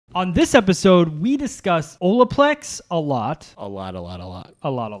On this episode, we discuss OLAPLEX a lot. A lot. And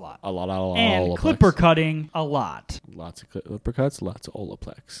OLAPLEX. clipper cutting a lot. Lots of clipper cuts, lots of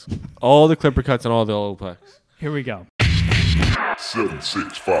OLAPLEX. All the clipper cuts and all the OLAPLEX. Here we go. 7,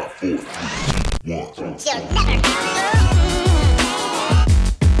 6, 5, 4, 3, 1.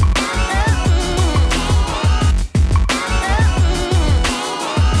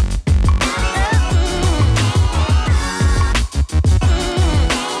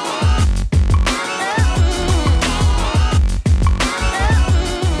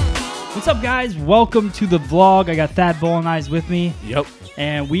 What's up, guys? Welcome to the vlog. I got Thad Bolognese with me. Yep.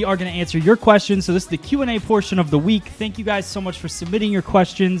 And we are going to answer your questions. So this is the Q&A portion of the week. Thank you guys so much for submitting your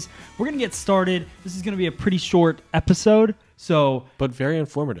questions. We're going to get started. This is going to be a pretty short episode. But very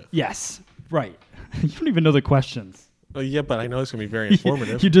informative. Yes, right. You don't even know the questions. Yeah, but I know it's going to be very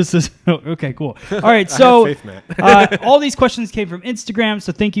informative. You just okay, cool. All right, so I have faith, Matt. all these questions came from Instagram,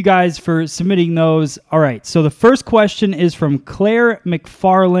 so thank you guys for submitting those. All right, so the first question is from Claire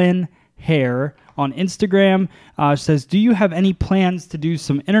McFarlane Hair on Instagram. She says, do you have any plans to do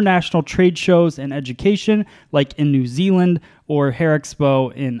some international trade shows and education, like in New Zealand or Hair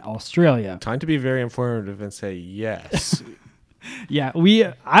Expo in Australia? Time to be very informative and say yes. Yeah,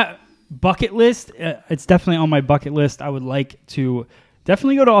 bucket list. It's definitely on my bucket list. I would like to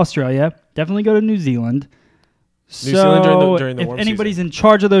definitely go to Australia, definitely go to New Zealand. New Zealand during the warm if anybody's season. in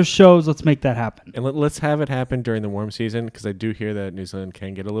charge of those shows, let's make that happen. And let's have it happen during the warm season, because I do hear that New Zealand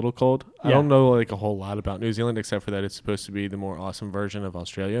can get a little cold. Yeah. I don't know like a whole lot about New Zealand, except for that it's supposed to be the more awesome version of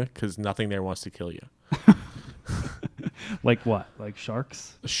Australia, because nothing there wants to kill you. Like what? Like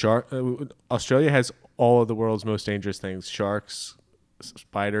sharks? Australia has all of the world's most dangerous things: sharks,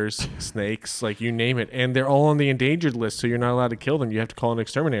 spiders, snakes, like you name it, and they're all on the endangered list, so you're not allowed to kill them. You have to call an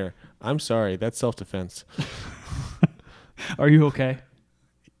exterminator. I'm sorry, that's self-defense. Are you okay?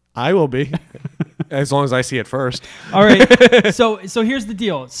 I will be, as long as I see it first. All right. So here's the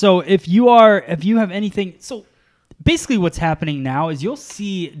deal. So if you have anything, so basically what's happening now is you'll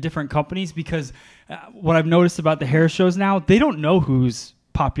see different companies, because what I've noticed about the hair shows now, they don't know who's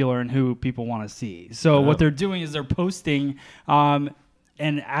popular and who people want to see. So what they're doing is they're posting and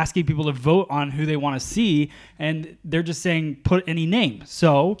asking people to vote on who they want to see, and they're just saying put any name.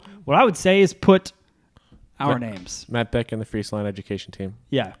 So what I would say is put our names. Matt Beck and the Free Salon Education Team.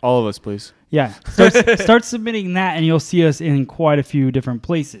 Yeah. All of us, please. Yeah. Start submitting that, and you'll see us in quite a few different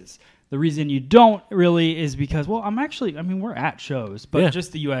places. The reason you don't really is because, well, we're at shows, but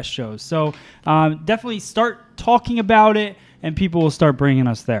just the U.S. shows. So definitely start talking about it, and people will start bringing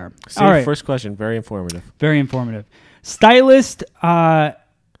us there. See, all right. First question, very informative. Very informative. Stylist Medalia,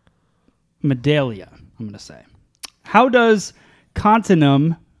 I'm going to say. How does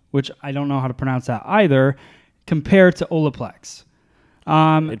CONTINUUM, which I don't know how to pronounce that either, compare to OLAPLEX?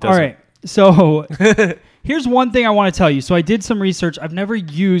 It doesn't. All right. So here's one thing I want to tell you. So I did some research. I've never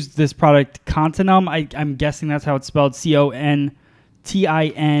used this product, CONTINUUM. I'm guessing that's how it's spelled, CONTINUUM.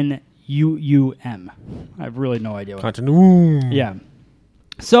 I have really no idea. CONTINUUM. Yeah.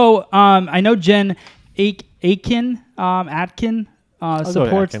 So I know Jen Atkin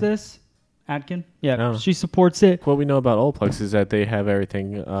supports this. Atkin? Yeah, she supports it. What we know about OLAPLEX is that they have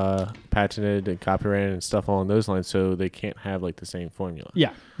everything patented and copyrighted and stuff along those lines, so they can't have like the same formula.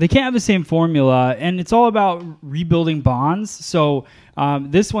 Yeah, they can't have the same formula, and it's all about rebuilding bonds. So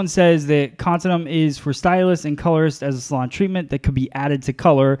this one says that CONTINUUM is for stylists and colorists as a salon treatment that could be added to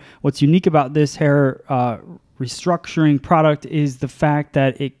color. What's unique about this hair restructuring product is the fact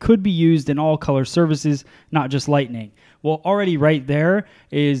that it could be used in all color services, not just lightening. Well, already right there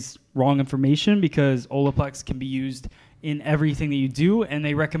is wrong information, because OLAPLEX can be used in everything that you do, and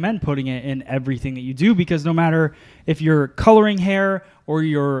they recommend putting it in everything that you do, because no matter if you're coloring hair or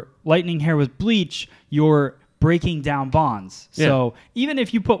you're lightening hair with bleach, you're breaking down bonds. Yeah. So even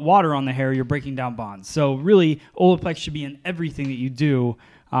if you put water on the hair, you're breaking down bonds. So really, OLAPLEX should be in everything that you do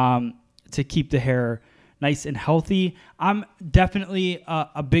to keep the hair nice and healthy. I'm definitely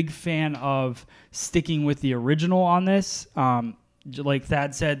a big fan of sticking with the original on this. Like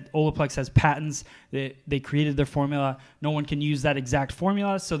Thad said, OLAPLEX has patents. They created their formula. No one can use that exact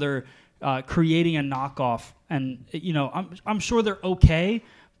formula, so they're creating a knockoff. And I'm sure they're okay,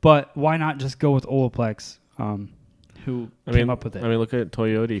 but why not just go with OLAPLEX, who came up with it? I mean, look at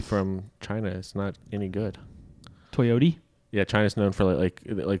Toyota from China. It's not any good. Toyota? Yeah, China's known for like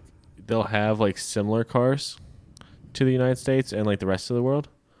they'll have like similar cars to the United States and like the rest of the world,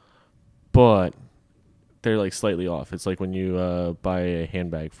 but they're like slightly off. It's like when you buy a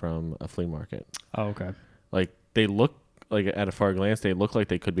handbag from a flea market. Oh, okay. Like they look like at a far glance, they look like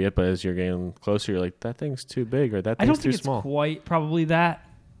they could be it, but as you're getting closer, you're like, that thing's too big or that thing's too small. I don't think it's quite probably that.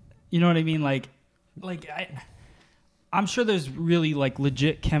 You know what I mean? I'm sure there's really like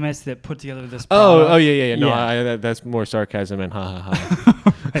legit chemists that put together this product. Oh yeah. No, Yeah. that's more sarcasm and ha ha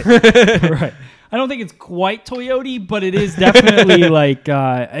ha. Right. I don't think it's quite Toyota, but it is definitely like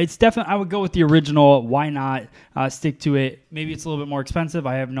it's definitely. I would go with the original. Why not stick to it? Maybe it's a little bit more expensive.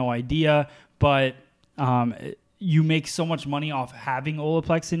 I have no idea, but you make so much money off having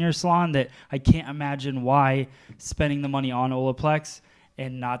OLAPLEX in your salon that I can't imagine why spending the money on OLAPLEX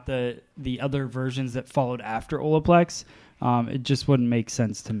and not the other versions that followed after OLAPLEX. It just wouldn't make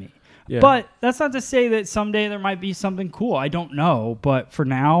sense to me. Yeah. But that's not to say that someday there might be something cool. I don't know, but for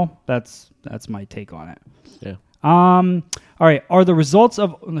now, that's my take on it. Yeah. All right. Are the results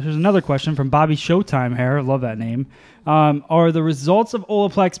of... Here's another question from Bobby Showtime Hair. Love that name. Are the results of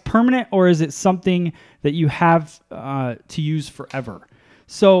OLAPLEX permanent, or is it something that you have to use forever?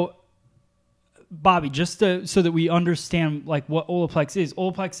 So, Bobby, just so that we understand like what OLAPLEX is.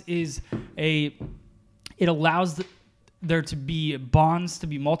 OLAPLEX is it allows there to be bonds to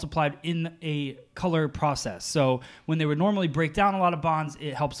be multiplied in a color process. So when they would normally break down a lot of bonds,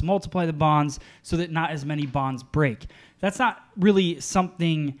 it helps multiply the bonds so that not as many bonds break. That's not really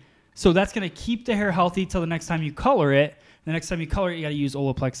something... So that's going to keep the hair healthy till the next time you color it. The next time you color it, you got to use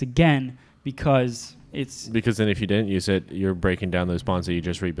OLAPLEX again because it's... Because then if you didn't use it, you're breaking down those bonds that you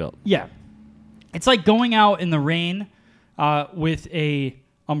just rebuilt. Yeah. It's like going out in the rain with a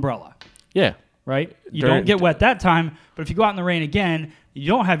umbrella. Yeah. Right? You don't get wet that time, but if you go out in the rain again, you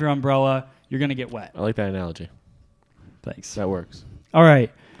don't have your umbrella, you're going to get wet. I like that analogy. Thanks. That works. All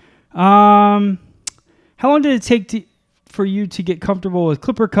right. How long did it take for you to get comfortable with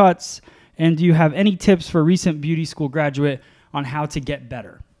clipper cuts, and do you have any tips for a recent beauty school graduate on how to get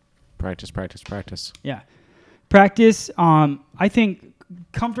better? Practice, practice, practice. Yeah. Practice. I think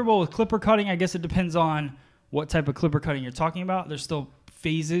comfortable with clipper cutting, I guess it depends on what type of clipper cutting you're talking about. There's still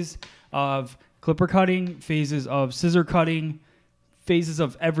phases of clipper cutting, phases of scissor cutting, phases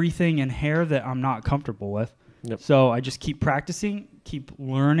of everything in hair that I'm not comfortable with. Yep. So I just keep practicing, keep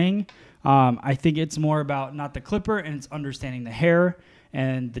learning. I think it's more about not the clipper, and it's understanding the hair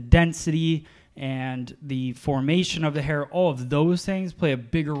and the density and the formation of the hair. All of those things play a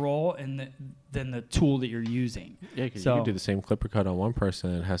bigger role than the tool that you're using. Yeah, because you can do the same clipper cut on one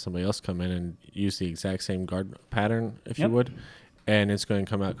person and have somebody else come in and use the exact same guard pattern, if you would, and it's going to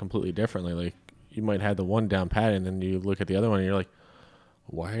come out completely differently. Like, you might have the one down pat, and then you look at the other one, and you're like,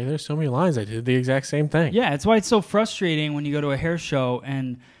 why are there so many lines? I did the exact same thing. Yeah, it's why it's so frustrating when you go to a hair show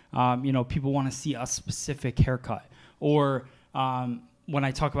and people want to see a specific haircut, or when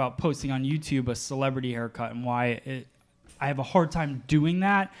I talk about posting on YouTube a celebrity haircut, and why I have a hard time doing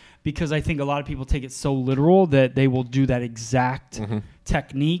that, because I think a lot of people take it so literal that they will do that exact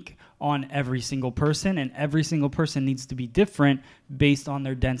technique on every single person, and every single person needs to be different based on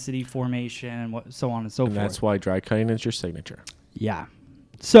their density, formation, and so on and so forth. And that's why dry cutting is your signature. Yeah.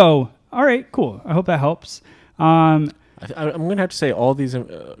 So, all right, cool. I hope that helps. I'm going to have to say all these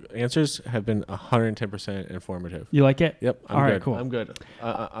answers have been 110% informative. You like it? Yep. All right, cool. I'm good.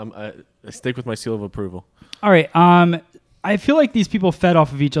 I stick with my seal of approval. All right. I feel like these people fed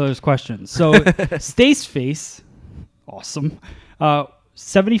off of each other's questions. So, Stace Face, awesome.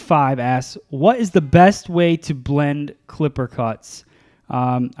 75 asks, what is the best way to blend clipper cuts?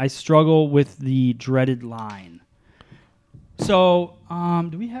 I struggle with the dreaded line. So,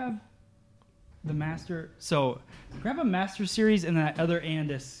 do we have the master? So, grab a master series and that other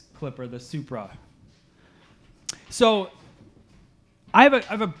Andis clipper, the Supra. So, I have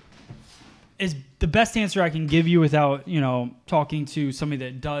a is the best answer I can give you without, talking to somebody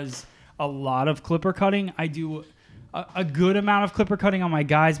that does a lot of clipper cutting. I do a good amount of clipper cutting on my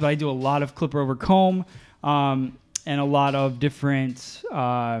guys, but I do a lot of clipper over comb, and a lot of different,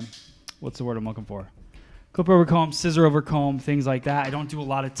 what's the word I'm looking for? Clipper over comb, scissor over comb, things like that. I don't do a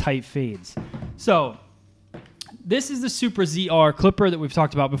lot of tight fades. So this is the Supra ZR clipper that we've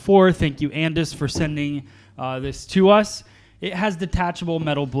talked about before. Thank you, Andis, for sending this to us. It has detachable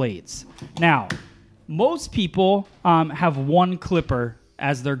metal blades. Now, most people have one clipper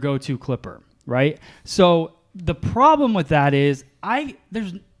as their go-to clipper, right? So the problem with that is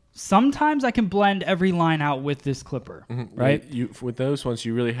sometimes I can blend every line out with this clipper, right? With those ones,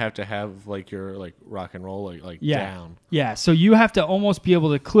 you really have to have your rock and roll down. Yeah, so you have to almost be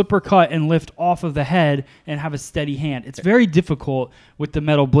able to clipper cut and lift off of the head and have a steady hand. It's very difficult with the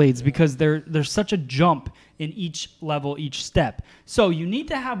metal blades because there's such a jump in each level, each step. So you need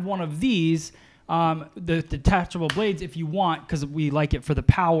to have one of these, the detachable blades, if you want, because we like it for the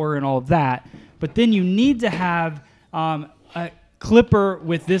power and all of that. But then you need to have a clipper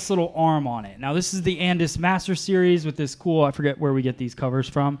with this little arm on it. Now, this is the Andis Master Series with this cool, I forget where we get these covers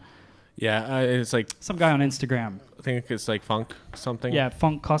from. Yeah, it's like Some guy on Instagram. I think it's like Funk something. Yeah,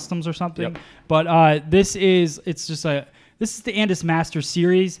 Funk Customs or something. Yep. But this is the Andis Master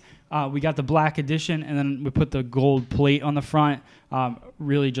Series. We got the black edition, and then we put the gold plate on the front,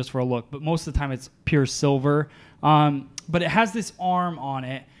 really just for a look. But most of the time, it's pure silver. But it has this arm on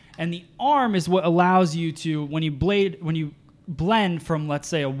it, and the arm is what allows you to, when you blend from, let's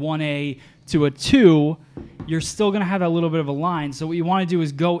say, a 1A to a 2, you're still going to have that little bit of a line. So what you want to do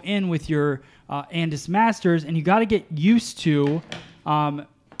is go in with your Andis Masters, and you got to get used to,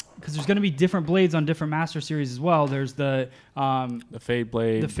 because there's going to be different blades on different Master Series as well. There's the fade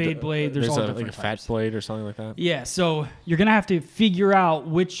blade. The fade blade. There's all different like a types. fat blade or something like that. Yeah, so you're going to have to figure out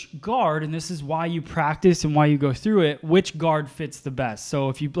which guard, and this is why you practice and why you go through it, which guard fits the best. So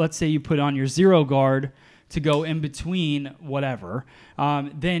if you, let's say you put on your 0 guard to go in between whatever,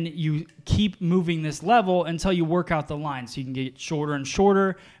 then you keep moving this level until you work out the line. So you can get shorter and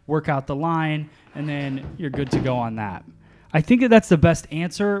shorter, work out the line, and then you're good to go on that. I think that's the best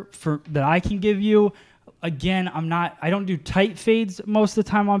answer that I can give you. Again, I don't do tight fades most of the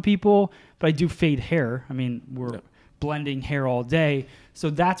time on people, but I do fade hair. I mean, we're blending hair all day. So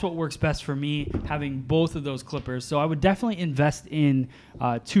that's what works best for me, having both of those clippers. So I would definitely invest in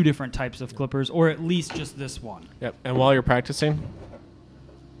 2 different types of clippers, or at least just this one. Yep. And while you're practicing,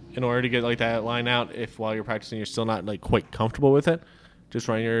 in order to get like that line out, if while you're practicing you're still not like quite comfortable with it, just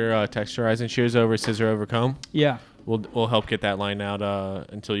run your texturizing shears over scissor over comb. Yeah. We'll help get that line out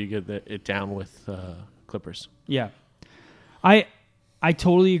until you get it down with clippers. Yeah. I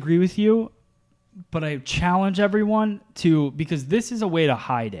totally agree with you, but I challenge everyone to, because this is a way to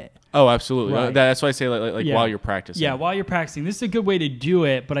hide it. Oh, absolutely. Right. That's why I say like Yeah. while you're practicing. Yeah, while you're practicing. This is a good way to do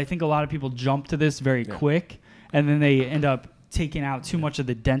it, but I think a lot of people jump to this very quick, and then they end up taking out too much of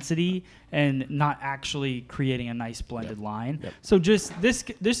the density and not actually creating a nice blended line. Yep. So just this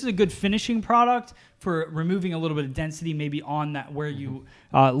is a good finishing product for removing a little bit of density, maybe on that where you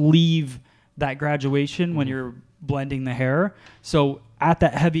leave that graduation when you're blending the hair. So at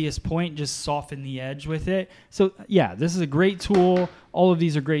that heaviest point, just soften the edge with it. So yeah, this is a great tool. All of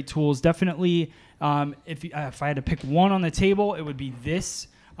these are great tools. Definitely, if I had to pick one on the table, it would be this.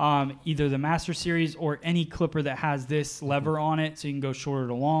 Either the Master Series or any clipper that has this lever on it, so you can go shorter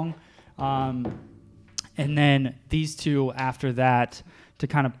to long. And then these 2 after that to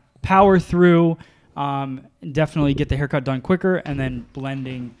kind of power through, definitely get the haircut done quicker, and then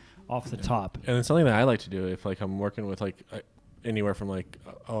blending off the top. And it's something that I like to do if like I'm working with like anywhere from like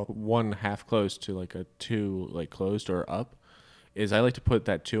a 1 half closed to like a 2 like closed or up, is I like to put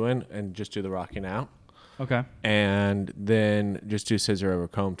that 2 in and just do the rocking out. Okay. And then just do scissor over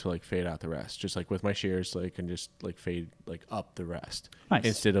comb to like fade out the rest, just like with my shears, like, and just like fade like up the rest. Nice.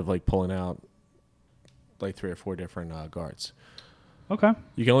 Instead of like pulling out like 3 or 4 different guards. Okay.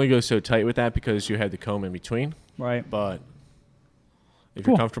 You can only go so tight with that because you have the comb in between. Right. But if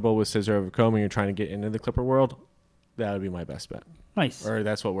Cool. you're comfortable with scissor over comb and you're trying to get into the clipper world, that would be my best bet. Nice. Or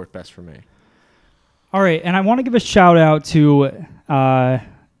that's what worked best for me. All right, and I want to give a shout out to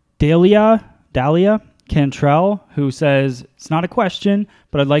Dahlia Cantrell, who says, it's not a question,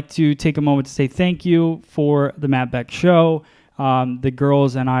 but I'd like to take a moment to say thank you for the Matt Beck Show. The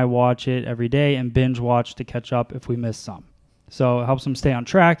girls and I watch it every day and binge watch to catch up if we miss some. So it helps them stay on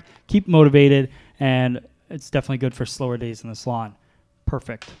track, keep motivated, and it's definitely good for slower days in the salon.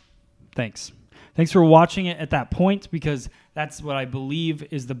 Perfect. Thanks. Thanks for watching it at that point, because that's what I believe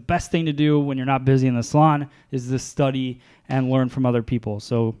is the best thing to do when you're not busy in the salon, is to study and learn from other people.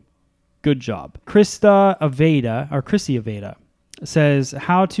 So good job. Chrissy Aveda says,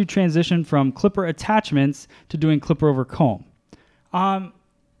 how to transition from clipper attachments to doing clipper over comb. I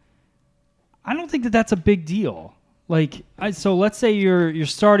don't think that that's a big deal. Like, so let's say you're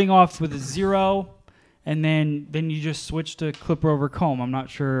starting off with a 0, and then you just switch to clipper over comb. I'm not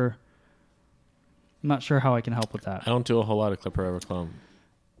sure how I can help with that. I don't do a whole lot of clipper over comb.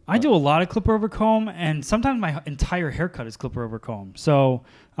 I do a lot of clipper over comb, and sometimes my entire haircut is clipper over comb. So,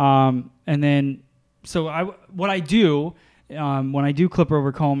 what I do when I do clipper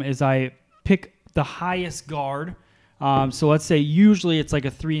over comb is I pick the highest guard. So let's say usually it's like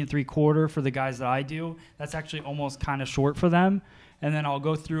a 3 3/4 for the guys that I do. That's actually almost kind of short for them. And then I'll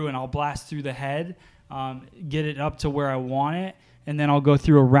go through and I'll blast through the head, get it up to where I want it. And then I'll go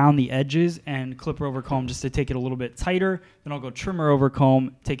through around the edges and clipper over comb just to take it a little bit tighter. Then I'll go trimmer over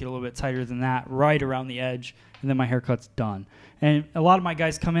comb, take it a little bit tighter than that, right around the edge, and then my haircut's done. And a lot of my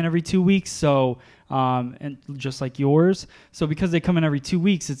guys come in every 2 weeks, so and just like yours. So because they come in every 2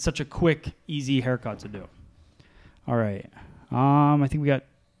 weeks, it's such a quick, easy haircut to do. All right. I think we got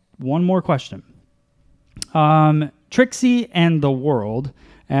one more question. Trixie and the World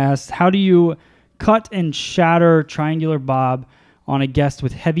asked, how do you cut and shatter triangular bob on a guest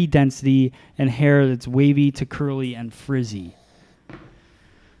with heavy density and hair that's wavy to curly and frizzy?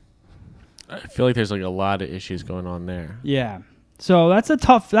 I feel like there's like a lot of issues going on there. Yeah. So that's a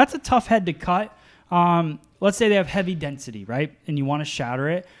tough head to cut. Let's say they have heavy density, right? And you want to shatter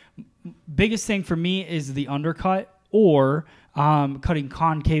it. Biggest thing for me is the undercut or cutting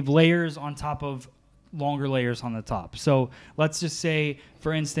concave layers on top of longer layers on the top. So let's just say,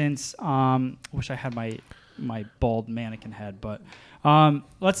 for instance, wish I had my bald mannequin head, but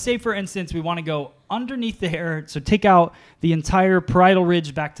let's say, for instance, we want to go underneath the hair. So take out the entire parietal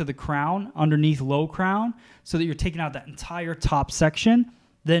ridge back to the crown, underneath low crown, so that you're taking out that entire top section.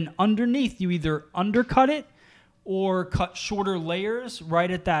 Then underneath, you either undercut it or cut shorter layers right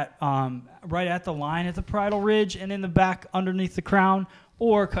at that, right at the line at the parietal ridge and in the back underneath the crown,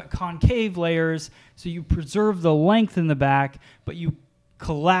 or cut concave layers so you preserve the length in the back, but you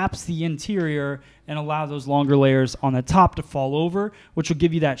collapse the interior and allow those longer layers on the top to fall over, which will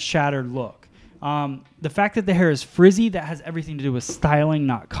give you that shattered look. The fact that the hair is frizzy, that has everything to do with styling,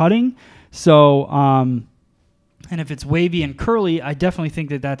 not cutting. So, and if it's wavy and curly, I definitely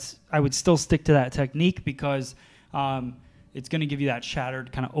think I would still stick to that technique because it's going to give you that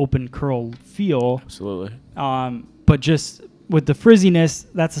shattered kind of open curl feel. Absolutely. But just with the frizziness,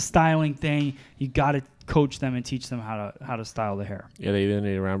 that's a styling thing. You got to coach them and teach them how to style the hair. Yeah, they either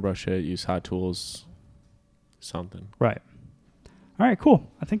need to round brush it, use hot tools, something. Right. All right, cool.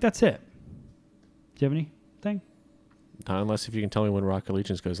 I think that's it. Do you have anything? Not unless if you can tell me when Rock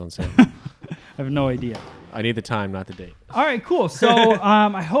Allegiance goes on sale. I have no idea. I need the time, not the date. All right, cool. So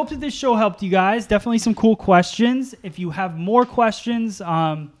I hope that this show helped you guys. Definitely some cool questions. If you have more questions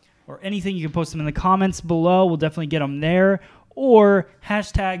or anything, you can post them in the comments below. We'll definitely get them there. Or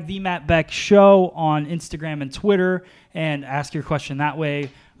hashtag #TheMattBeckShow on Instagram and Twitter and ask your question that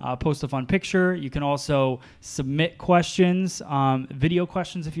way. Post a fun picture. You can also submit questions, video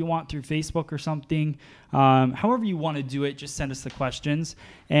questions if you want through Facebook or something. However you want to do it, just send us the questions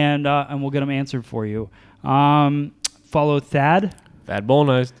and we'll get them answered for you. Follow Thad. Thad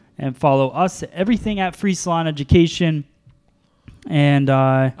Bolnized. And follow us at everything at Free Salon Education. And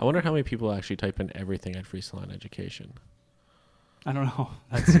I wonder how many people actually type in everything at Free Salon Education. I don't know.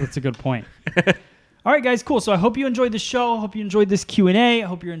 That's a good point. All right, guys, cool. So I hope you enjoyed the show. I hope you enjoyed this Q&A. I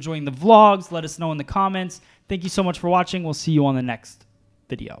hope you're enjoying the vlogs. Let us know in the comments. Thank you so much for watching. We'll see you on the next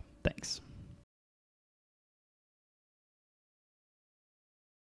video. Thanks.